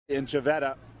in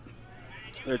Chavetta.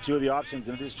 There are two of the options,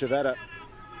 and it is Chavetta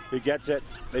who gets it.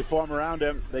 They form around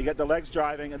him. They get the legs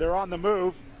driving, and they're on the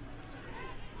move.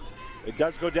 It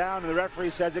does go down, and the referee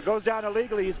says it goes down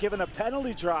illegally. He's given a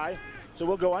penalty try, so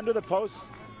we'll go under the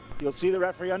post. You'll see the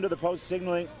referee under the post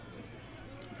signaling.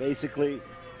 Basically,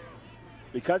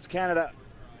 because Canada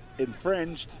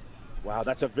infringed. Wow,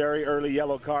 that's a very early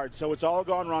yellow card. So it's all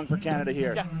gone wrong for Canada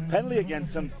here. Yeah. Penalty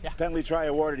against them, penalty try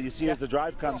awarded. You see as the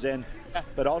drive comes in,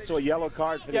 but also a yellow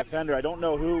card for the offender. I don't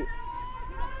know who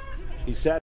he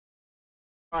said,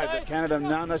 but Canada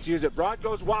now must use it. Broad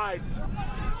goes wide.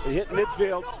 They hit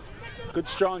midfield. Good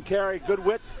strong carry, good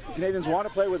width. The Canadians want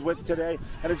to play with width today,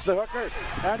 and it's the hooker.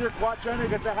 Andrew Quatrino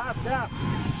gets a half cap.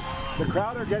 The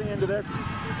crowd are getting into this.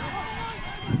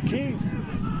 Keys.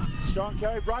 Strong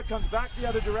carry. Broad comes back the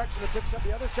other direction and picks up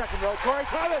the other second row. Corey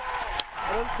Thomas.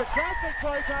 The crowd thinks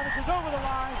Corey Thomas is over the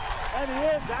line, and he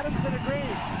is. Adamson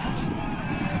agrees.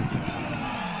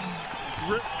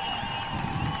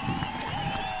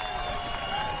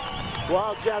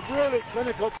 Wow, jab, really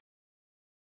clinical.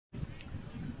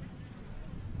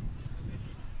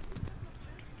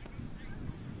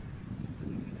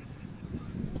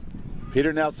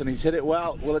 Peter Nelson, he's hit it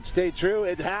well. Will it stay true?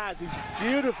 It has. He's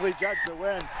beautifully judged the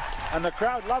win. And the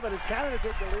crowd love it as Canada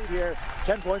take the lead here,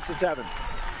 10 points to 7.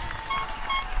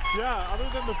 Yeah, other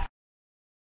than the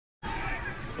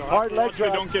hard leg they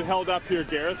drop. don't get held up here,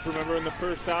 Gareth. Remember in the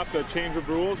first half, the change of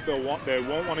rules, they won't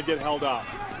want to get held up.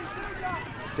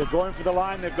 They're going for the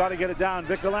line. They've got to get it down.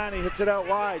 Vicolani hits it out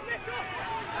wide.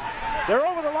 They're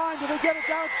over the line. Do they get it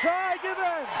down? Try, give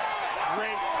in.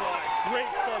 Great play.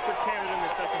 Great start for Canada in the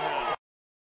second half.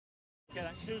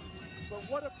 Students, but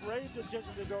what a brave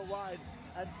decision to go wide,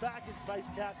 and back is vice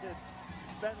captain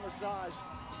Ben Lesage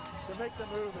to make the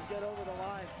move and get over the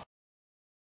line.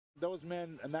 Those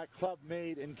men and that club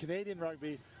made in Canadian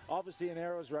rugby, obviously in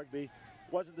Arrows rugby,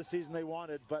 wasn't the season they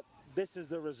wanted, but this is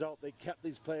the result. They kept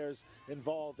these players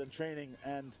involved in training,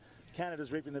 and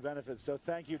Canada's reaping the benefits. So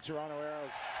thank you, Toronto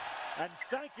Arrows, and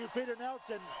thank you, Peter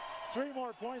Nelson. 3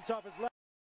 more points off his left.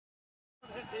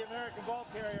 Hit the American ball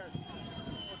carrier.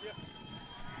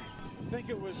 I think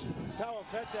it was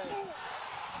Tawafete. That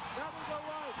will go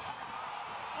wide.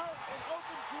 Out in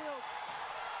open field.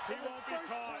 He won't be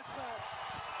caught.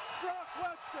 Brock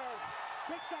Webster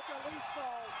picks up the least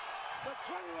ball. The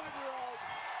 21-year-old.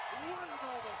 What a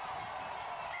moment.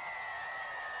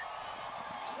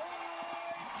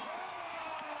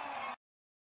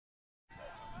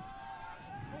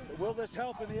 Will this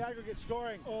help in the aggregate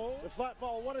scoring? The flat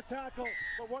ball, what a tackle,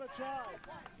 but what a try.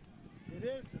 It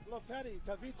is Lopetti,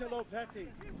 Tavita Lopetti,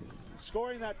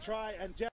 scoring that try, and